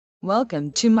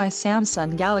Welcome to my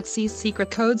Samsung Galaxy Secret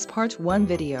Codes Part 1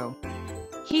 video.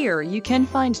 Here you can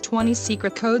find 20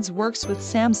 secret codes works with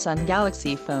Samsung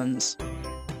Galaxy phones.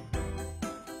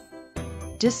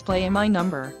 Display my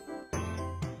number.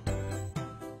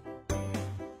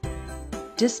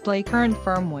 Display current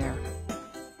firmware.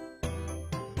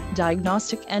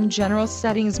 Diagnostic and general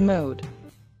settings mode.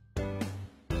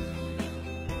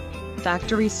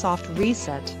 Factory soft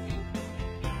reset.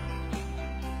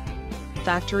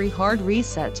 Factory hard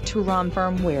reset to ROM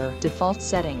firmware default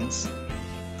settings.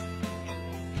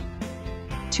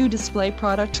 To display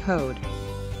product code.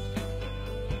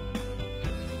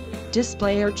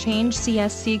 Display or change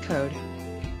CSC code.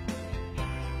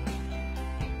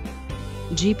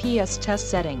 GPS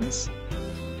test settings.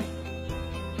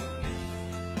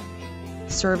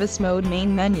 Service mode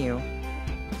main menu.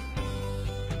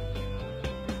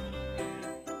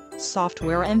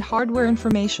 Software and hardware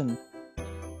information.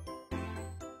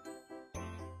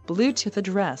 Bluetooth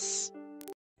address.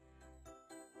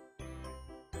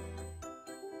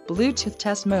 Bluetooth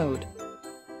test mode.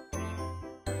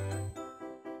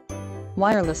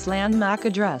 Wireless LAN MAC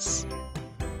address.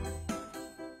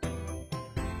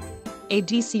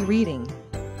 ADC reading.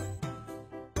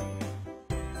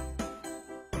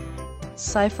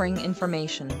 Ciphering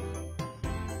information.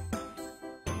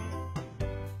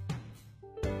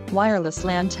 Wireless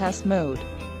LAN test mode.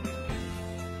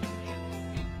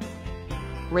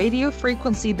 Radio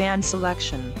frequency band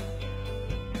selection.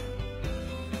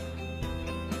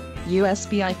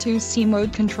 USB I2C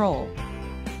mode control.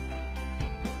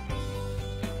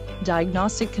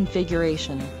 Diagnostic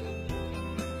configuration.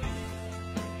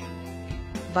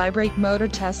 Vibrate motor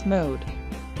test mode.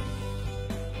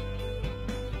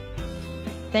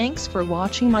 Thanks for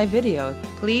watching my video.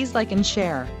 Please like and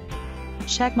share.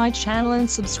 Check my channel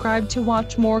and subscribe to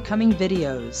watch more coming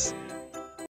videos.